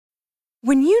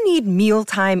When you need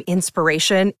mealtime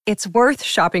inspiration, it's worth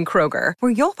shopping Kroger,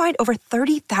 where you'll find over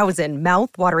 30,000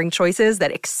 mouth-watering choices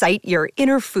that excite your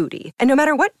inner foodie. And no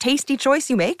matter what tasty choice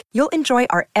you make, you'll enjoy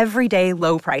our everyday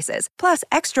low prices, plus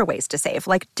extra ways to save,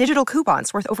 like digital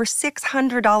coupons worth over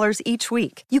 $600 each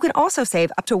week. You can also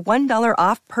save up to $1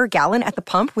 off per gallon at the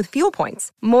pump with fuel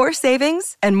points. More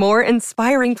savings and more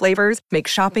inspiring flavors make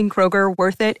shopping Kroger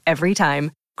worth it every time.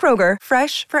 Kroger,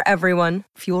 fresh for everyone.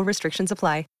 Fuel restrictions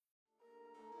apply.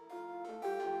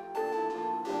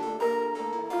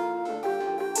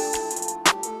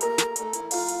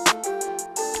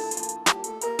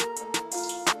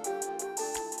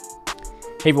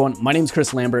 Hey everyone, my name is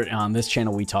Chris Lambert, and on this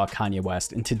channel we talk Kanye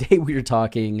West, and today we are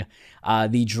talking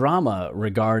the drama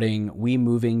regarding we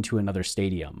moving to another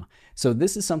stadium. So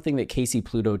this is something that Casey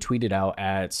Pluto tweeted out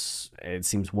at, it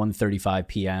seems 1:35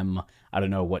 p.m. I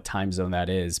don't know what time zone that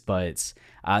is, but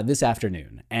this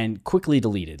afternoon, and quickly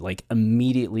deleted, like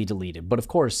immediately deleted. But of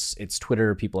course, it's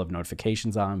Twitter, people have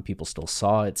notifications on, people still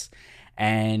saw it.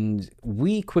 And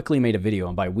we quickly made a video,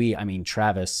 and by we, I mean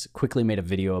Travis quickly made a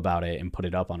video about it and put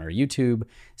it up on our YouTube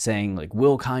saying, like,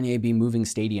 will Kanye be moving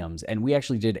stadiums? And we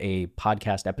actually did a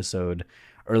podcast episode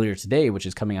earlier today, which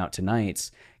is coming out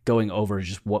tonight, going over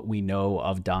just what we know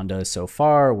of Donda so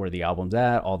far, where the album's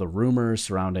at, all the rumors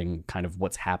surrounding kind of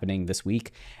what's happening this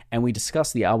week. And we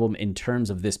discussed the album in terms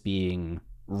of this being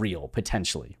real,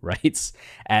 potentially, right?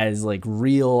 As like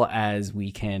real as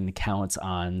we can count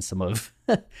on some of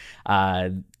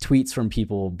tweets from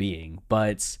people being.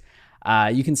 But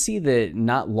you can see that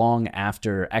not long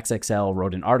after XXL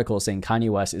wrote an article saying Kanye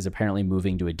West is apparently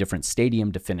moving to a different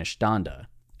stadium to finish Donda.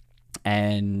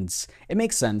 And it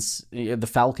makes sense. The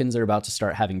Falcons are about to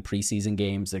start having preseason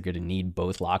games. They're going to need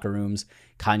both locker rooms.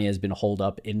 Kanye has been holed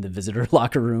up in the visitor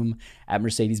locker room at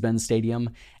Mercedes-Benz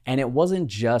Stadium. And it wasn't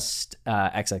just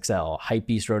XXL.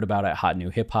 Hypebeast wrote about it, Hot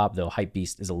New Hip Hop, though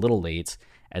Hypebeast is a little late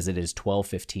as it is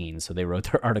 12:15. So they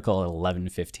wrote their article at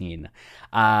 11:15.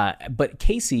 But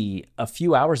Casey, a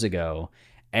few hours ago,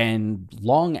 and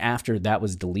long after that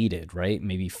was deleted, right?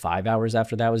 Maybe 5 hours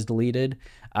after that was deleted,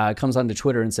 comes onto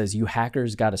Twitter and says, "You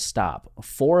hackers got to stop.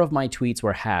 4 of my tweets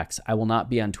were hacks. I will not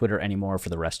be on Twitter anymore for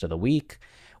the rest of the week.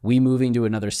 We moving to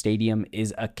another stadium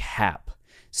is a cap."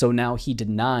 So now he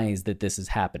denies that this is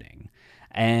happening.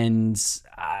 And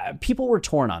people were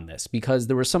torn on this because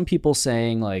there were some people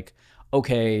saying like,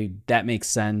 okay, that makes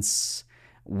sense.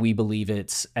 We believe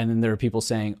it. And then there are people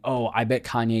saying, oh, I bet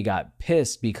Kanye got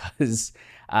pissed because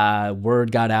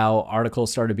word got out,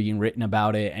 articles started being written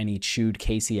about it, and he chewed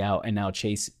Casey out. And now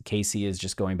Casey is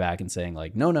just going back and saying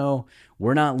like, no,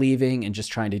 we're not leaving, and just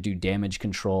trying to do damage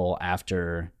control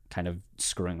after kind of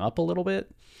screwing up a little bit.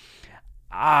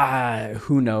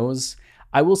 Who knows?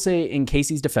 I will say in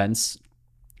Casey's defense,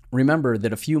 remember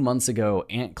that a few months ago,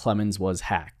 Ant Clemens was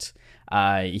hacked.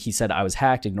 He said, I was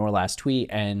hacked, ignore last tweet,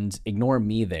 and ignore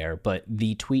me there. But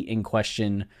the tweet in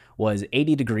question was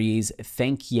 80 degrees.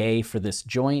 Thank Ye for this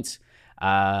joint.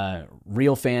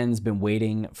 Real fans been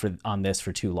waiting on this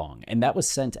for too long. And that was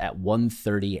sent at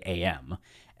 1:30 a.m.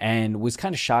 and was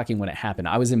kind of shocking when it happened.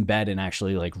 I was in bed and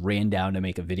actually like ran down to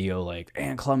make a video like,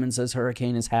 Ant Clemens says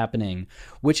hurricane is happening,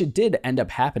 which it did end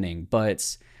up happening.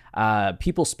 But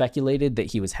people speculated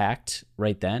that he was hacked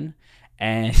right then.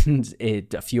 And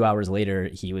a few hours later,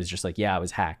 he was just like, yeah, I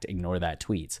was hacked. Ignore that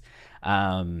tweet.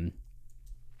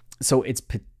 So it's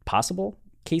possible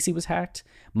Casey was hacked.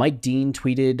 Mike Dean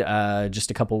tweeted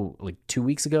just 2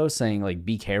 weeks ago saying like,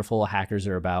 be careful, hackers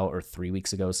are about, or 3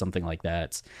 weeks ago, something like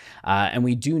that. And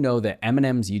we do know that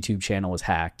Eminem's YouTube channel was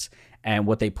hacked. And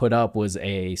what they put up was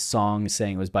a song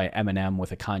saying it was by Eminem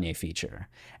with a Kanye feature.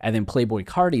 And then Playboi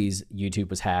Carti's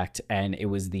YouTube was hacked, and it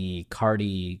was the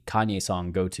Kanye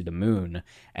song Go to the Moon,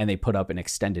 and they put up an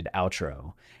extended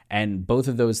outro. And both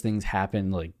of those things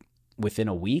happened like within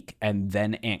a week, and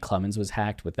then Ant Clemens was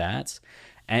hacked with that.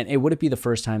 And it wouldn't be the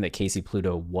first time that Casey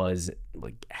Pluto was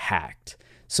like hacked.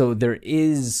 So there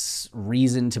is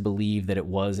reason to believe that it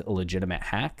was a legitimate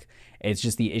hack. It's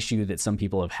just the issue that some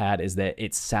people have had is that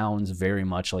it sounds very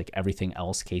much like everything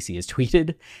else Casey has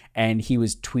tweeted. And he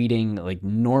was tweeting like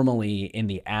normally in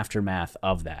the aftermath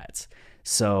of that.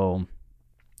 So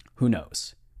who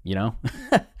knows, you know?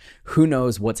 Who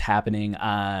knows what's happening?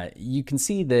 You can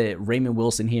see that Raymond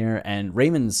Wilson here, and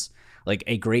Raymond's like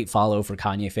a great follow for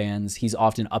Kanye fans. He's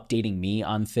often updating me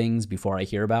on things before I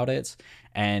hear about it.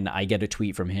 And I get a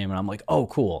tweet from him and I'm like, oh,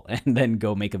 cool. And then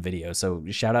go make a video. So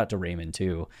shout out to Raymond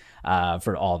too,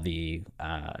 for all the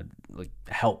like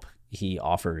help he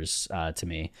offers to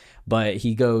me. But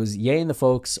he goes, Ye and the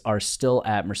folks are still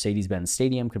at Mercedes-Benz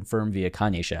Stadium, confirmed via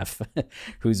Kanye chef,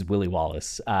 who's Willie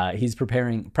Wallace. He's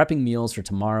prepping meals for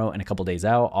tomorrow and a couple days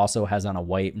out. Also has on a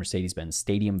white Mercedes-Benz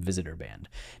Stadium visitor band.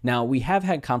 Now, we have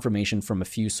had confirmation from a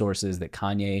few sources that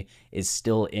Kanye is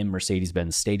still in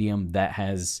Mercedes-Benz Stadium. That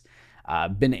has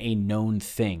been a known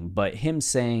thing, but him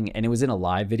saying, and it was in a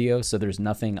live video, so there's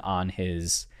nothing on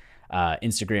his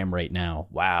Instagram right now.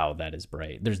 Wow, that is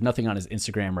bright. There's nothing on his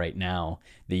Instagram right now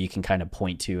that you can kind of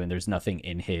point to, and there's nothing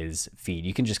in his feed.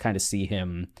 You can just kind of see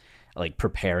him like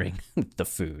preparing the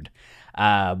food.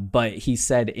 But he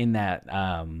said in that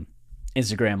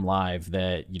Instagram live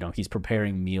that, you know, he's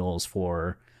preparing meals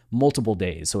for multiple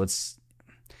days. So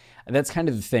that's kind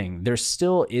of the thing. There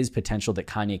still is potential that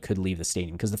Kanye could leave the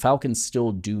stadium because the Falcons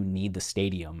still do need the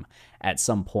stadium at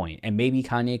some point. And maybe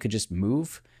Kanye could just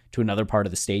move to another part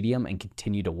of the stadium and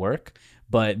continue to work.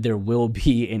 But there will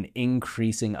be an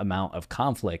increasing amount of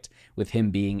conflict with him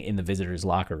being in the visitors'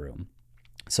 locker room.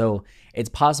 So it's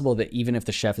possible that even if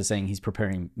the chef is saying he's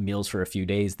preparing meals for a few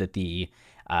days, that the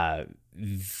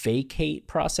vacate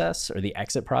process or the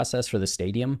exit process for the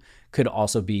stadium could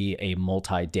also be a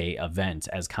multi-day event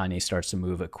as Kanye starts to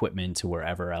move equipment to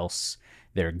wherever else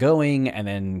they're going and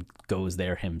then goes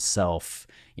there himself,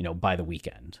 you know, by the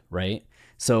weekend, right?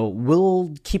 So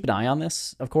we'll keep an eye on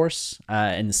this, of course,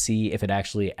 and see if it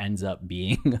actually ends up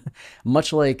being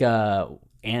much like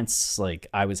Ant's, like,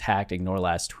 I was hacked, ignore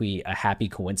last tweet, a happy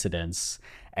coincidence,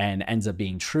 and ends up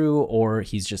being true, or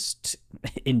he's just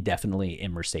indefinitely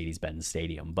in Mercedes-Benz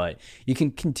Stadium. But you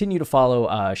can continue to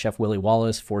follow Chef Willie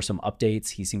Wallace for some updates.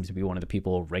 He seems to be one of the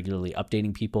people regularly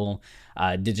updating people.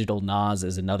 Digital Nas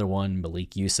is another one,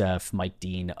 Malik Youssef, Mike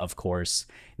Dean, of course.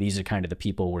 These are kind of the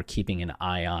people we're keeping an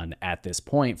eye on at this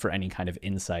point for any kind of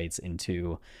insights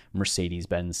into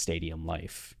Mercedes-Benz Stadium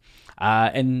life.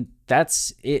 And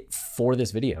that's it for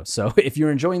this video. So if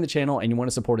you're enjoying the channel and you want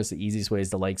to support us, the easiest way is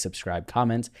to like, subscribe,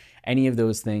 comment. Any of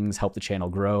those things help the channel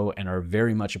grow and are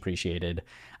very much appreciated.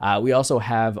 We also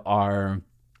have our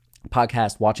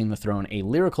podcast, Watching the Throne, a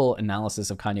lyrical analysis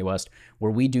of Kanye West,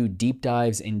 where we do deep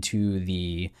dives into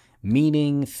the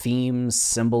meaning, themes,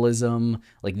 symbolism,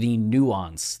 like the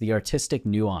nuance, the artistic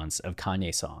nuance of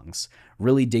Kanye songs,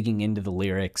 really digging into the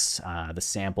lyrics, the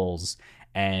samples,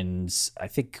 and I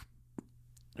think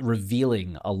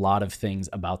revealing a lot of things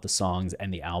about the songs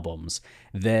and the albums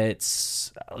that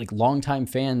like longtime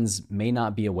fans may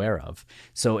not be aware of.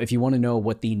 So if you want to know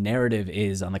what the narrative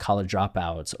is on the College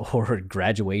Dropouts or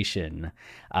Graduation,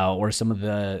 or some of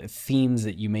the themes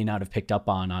that you may not have picked up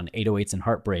on 808s and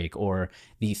Heartbreak, or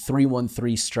the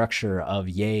 313 structure of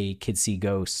Ye, Kids See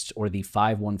Ghosts, or the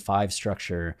 515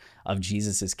 structure of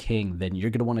Jesus is King, then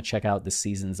you're going to want to check out the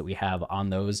seasons that we have on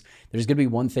those. There's going to be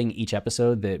one thing each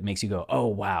episode that makes you go, oh,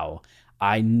 wow,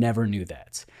 I never knew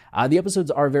that. The episodes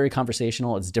are very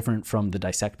conversational. It's different from the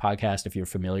Dissect podcast, if you're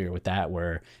familiar with that,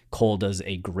 where Cole does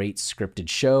a great scripted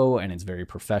show and it's very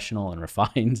professional and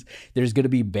refined. There's going to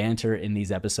be banter in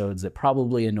these episodes that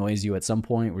probably annoys you at some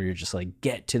point where you're just like,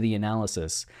 get to the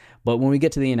analysis. But when we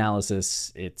get to the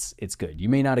analysis, it's good. You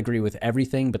may not agree with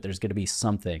everything, but there's going to be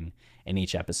something in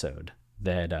each episode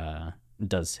that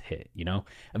does hit, you know?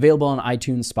 Available on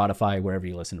iTunes, Spotify, wherever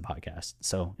you listen to podcasts.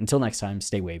 So until next time,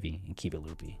 stay wavy and keep it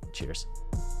loopy. Cheers.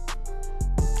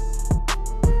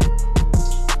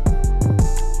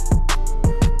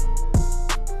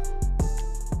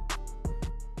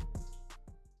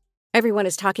 Everyone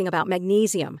is talking about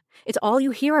magnesium. It's all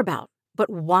you hear about. But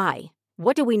why?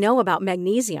 What do we know about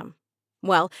magnesium?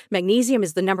 Well, magnesium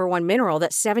is the #1 mineral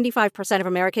that 75% of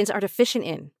Americans are deficient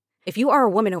in. If you are a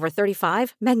woman over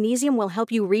 35, magnesium will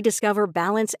help you rediscover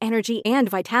balance, energy, and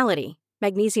vitality.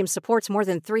 Magnesium supports more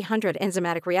than 300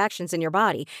 enzymatic reactions in your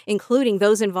body, including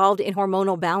those involved in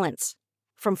hormonal balance.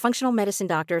 From functional medicine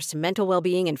doctors to mental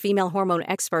well-being and female hormone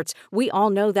experts, we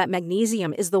all know that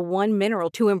magnesium is the one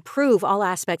mineral to improve all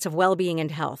aspects of well-being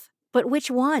and health. But which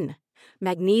one?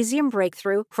 Magnesium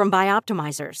Breakthrough from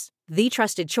Bioptimizers, the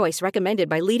trusted choice recommended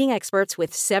by leading experts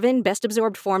with 7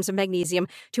 best-absorbed forms of magnesium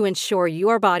to ensure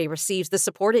your body receives the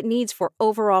support it needs for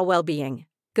overall well-being.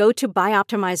 Go to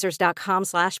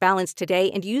bioptimizers.com/balance today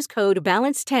and use code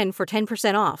BALANCE10 for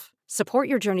 10% off. Support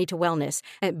your journey to wellness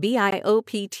at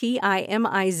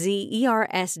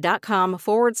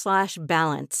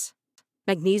bioptimizers.com/balance.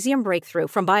 Magnesium Breakthrough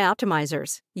from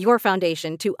Bioptimizers, your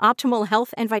foundation to optimal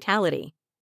health and vitality.